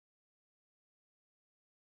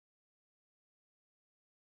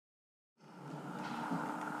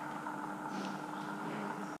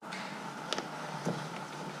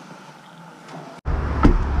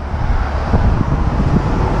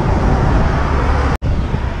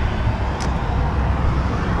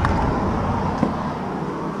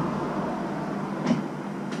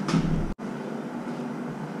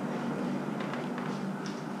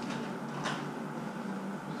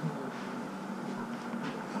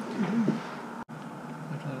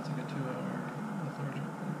After that, it's like a 2-hour lethargic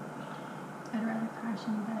thing. I'd rather crash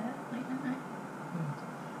in bed late at night.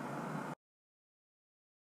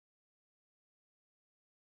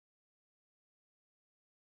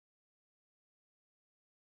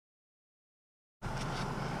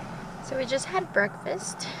 So we just had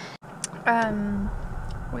breakfast.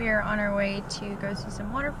 We are on our way to go see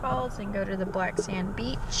some waterfalls and go to the black sand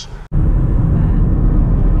beach.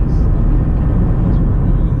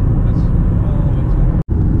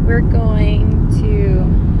 We're going to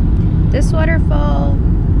this waterfall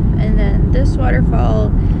and then this waterfall,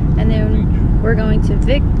 and then we're going to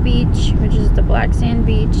Vic Beach, which is the black sand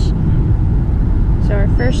beach. So our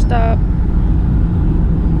first stop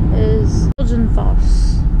is Seljalandsfoss.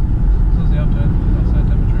 The outside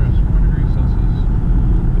temperature is 4 degrees Celsius.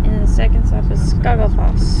 And the second stop is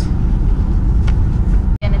Skógafoss.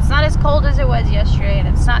 And it's not as cold as it was yesterday, and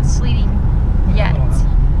it's not sleeting yet.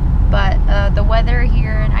 But the weather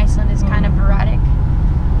here in Iceland is kind of erratic.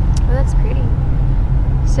 Oh, that's pretty.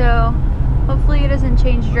 So hopefully it doesn't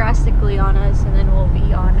change drastically on us, and then we'll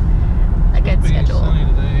be on a good schedule. Sunny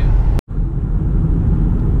today.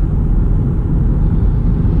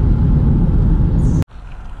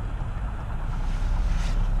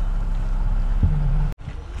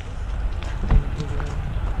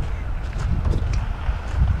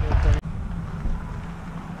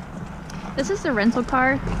 This is the rental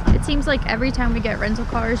car. It seems like every time we get rental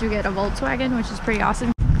cars, we get a Volkswagen, which is pretty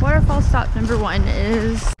awesome. Waterfall stop number 1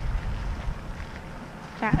 is...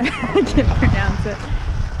 I can't pronounce it.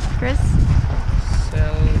 Chris?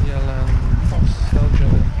 Seljalandsfoss.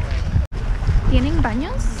 ¿Tienen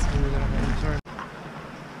baños?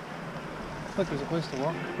 Look, there's a place to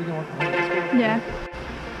walk. We can walk behind this way. Yeah.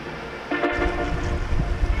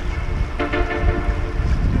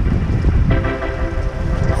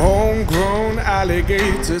 Homegrown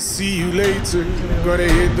alligator, see you later. Gotta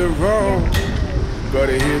hit the road,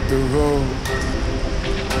 gotta hit the road.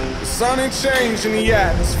 The sun ain't changing the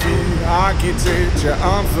atmosphere, architecture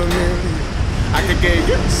unfamiliar. I could get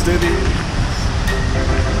used to this.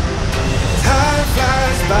 Time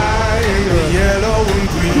flies by in the yellow and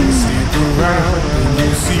green. Stick around and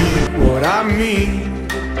you see what I mean.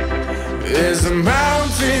 There's a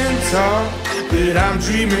mountain top that I'm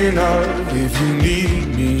dreaming of. If you need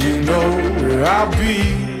me, you know where I'll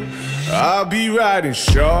be. I'll be riding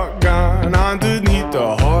shotgun underneath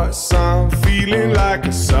the hot sun, feeling like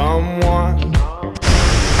a someone.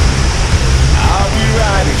 I'll be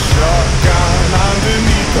riding shotgun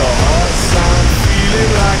underneath the hot sun,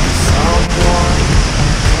 feeling like a someone.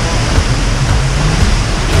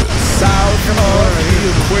 South of the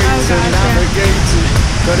equator, navigator,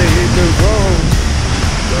 gotta hit the road.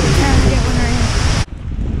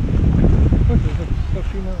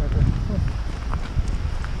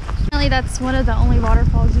 Apparently that's one of the only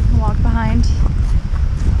waterfalls you can walk behind,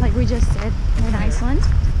 like we just did in Iceland.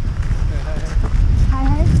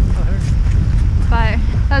 Hi. But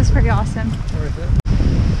that was pretty awesome.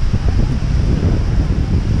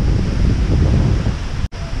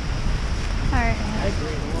 Alright.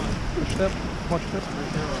 Step, watch step.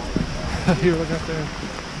 You were looking up there.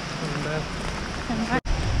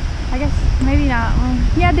 I guess maybe not. Well,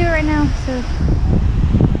 yeah, do it right now. So,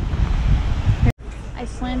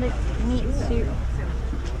 Icelandic meat soup,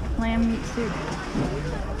 lamb meat soup.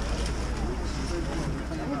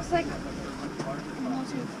 It looks like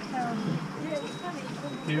almost a cow.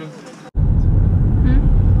 You.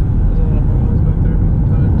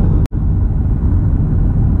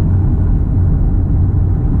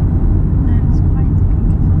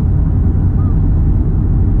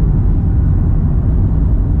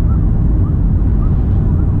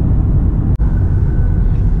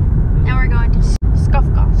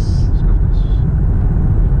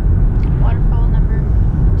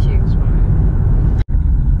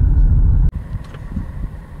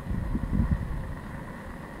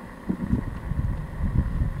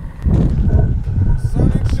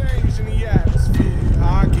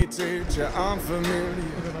 Unfamiliar,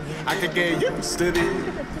 I could get used to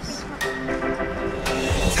this.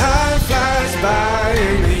 Time flies by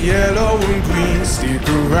in the yellow and green. Stick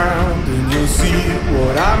around and you'll see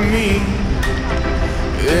what I mean.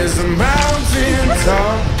 There's a mountain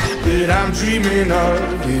top that I'm dreaming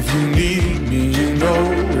of. If you need me, you know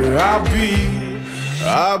where I'll be.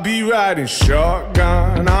 I'll be riding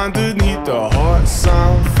shotgun underneath the hot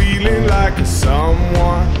sun, feeling like a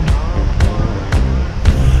someone.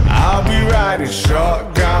 I'll be riding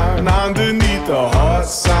shotgun underneath the hot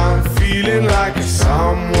sun, feeling like a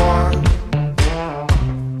someone.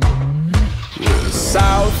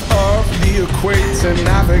 South of the equator,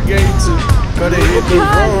 navigator, Gotta hit the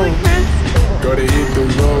road. Gotta hit the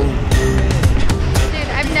road. Dude,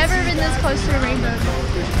 I've never been this close to a rainbow.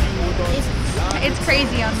 It's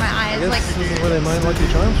crazy on my eyes. Like, this is where they mine Lucky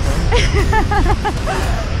Charms from.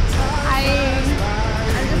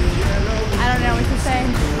 I don't know what to say.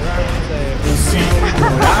 You see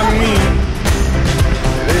what I mean?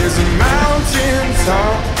 There's a mountain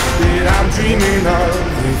top that I'm dreaming of.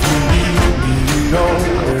 If you need me, you know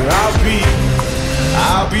where I'll be.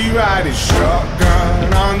 I'll be riding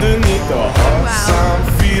shotgun underneath the hot sun,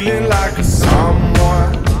 feeling like a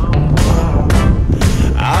someone.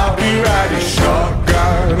 I'll be riding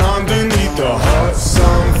shotgun underneath the hot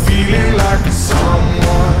sun, feeling like a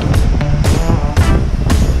someone.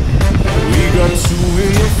 We got two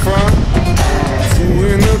in the front, two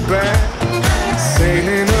in the back,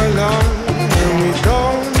 sailing along, and we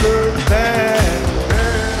don't look back.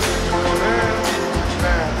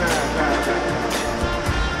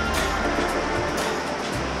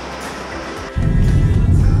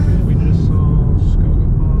 We just saw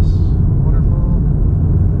Skógafoss waterfall.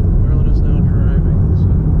 Marlon is now driving, so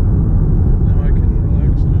now I can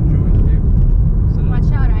relax and enjoy the view. Watch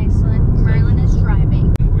out, Iceland. Merlin is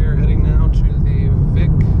driving. We are heading now to the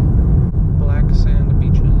Vik black sand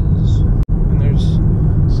beaches, and there's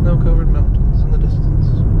snow-covered mountains in the distance. I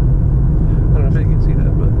don't know if you can see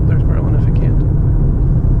that, but there's Merlin if you can't.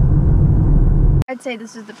 I'd say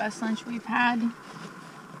this is the best lunch we've had.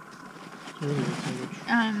 It's really good sandwich.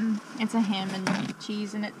 It's a ham and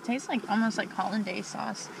cheese, and it tastes like almost like hollandaise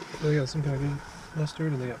sauce. They got some kind of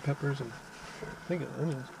mustard, and they got peppers, and I think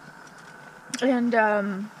onions. And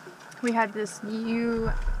we had this we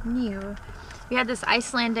had this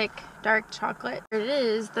Icelandic dark chocolate. It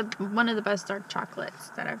is one of the best dark chocolates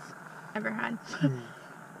that I've ever had.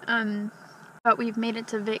 But we've made it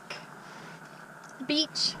to Vik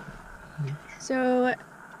Beach. So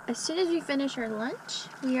as soon as we finish our lunch,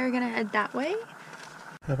 we are gonna head that way.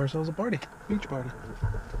 Have ourselves a party, beach party.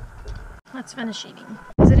 Let's finish eating.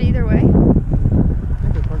 Is it either way? I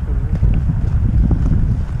think they're parked over here.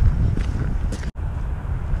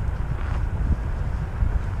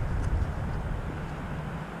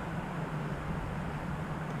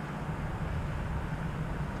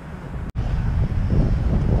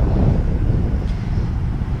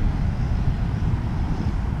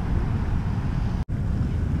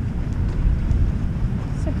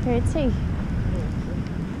 So pretty.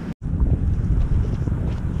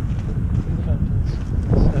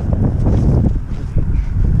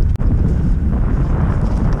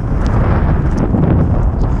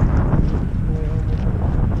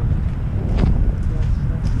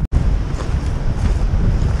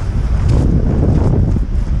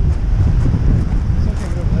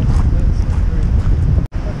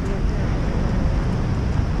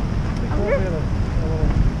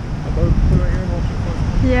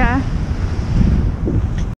 Yeah.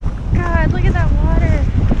 God, look at that water.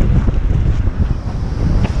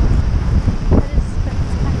 That is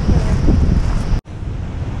spectacular.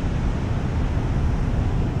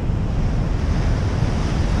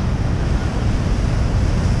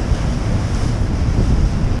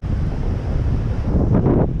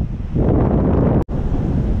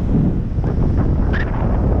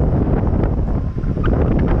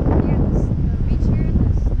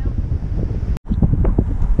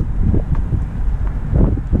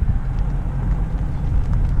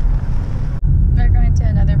 We're going to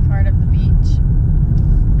another part of the beach.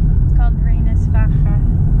 It's called Reynisfjara.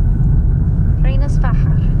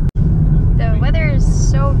 The weather is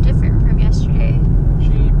so different from yesterday.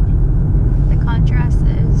 Cheap. The contrast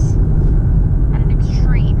is at an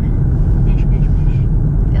extreme. Beach, beach, beach.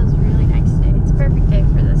 Feels really nice today. It's a perfect day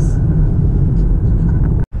for this.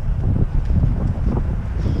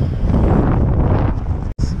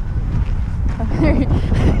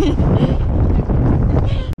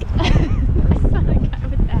 I saw the guy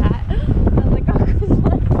with the hat. I was like, oh, who's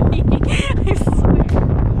lucky? I swear.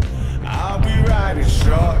 I'll be riding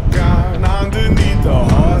shotgun underneath the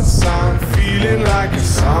hot sun, feeling like it's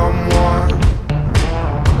someone.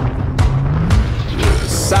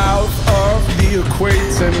 South of the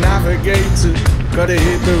equator, navigator, gotta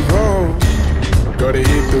hit the road, gotta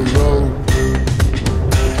hit the road.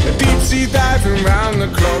 Deep sea diving round the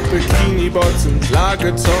clock, bikini bottoms,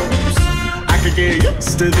 lager tops. I could get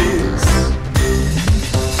used to this.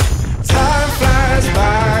 Time flies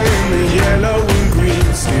by in the yellow and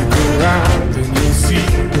green. Stick around and you'll see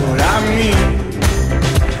what I mean.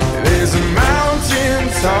 There's a mountain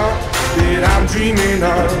top that I'm dreaming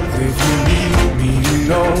of. If you need me, you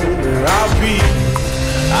know where I'll be.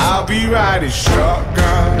 I'll be riding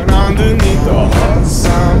shotgun underneath the hot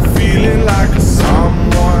sun, feeling like a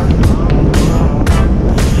someone.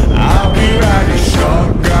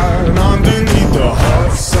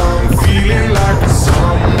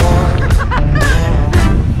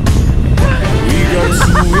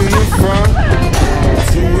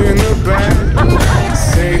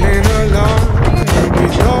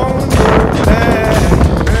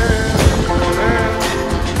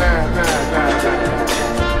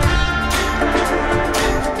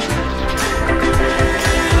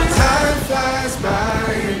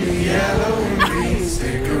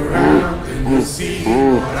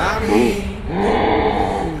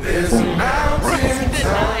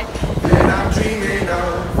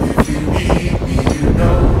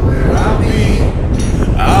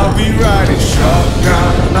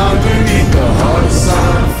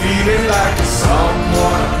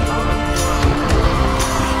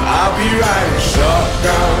 be riding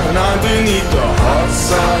shotgun underneath the hot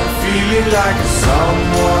sun, feeling like a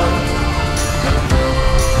someone.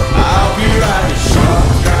 I'll be riding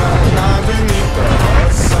shotgun underneath the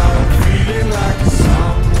hot sun, feeling like a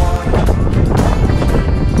someone.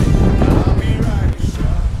 I'll be riding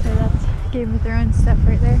shotgun. So that's Game of Thrones stuff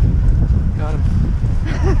right there. Got him.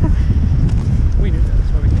 We knew that,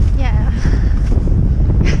 that's why we came. Yeah.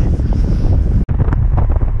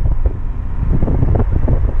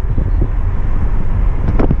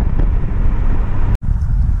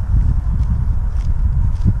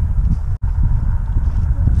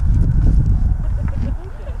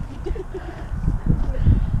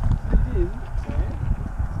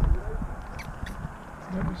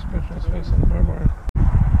 Maybe special space on the barbed.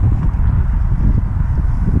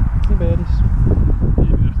 Hey baddies.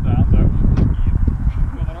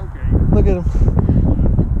 Look at him.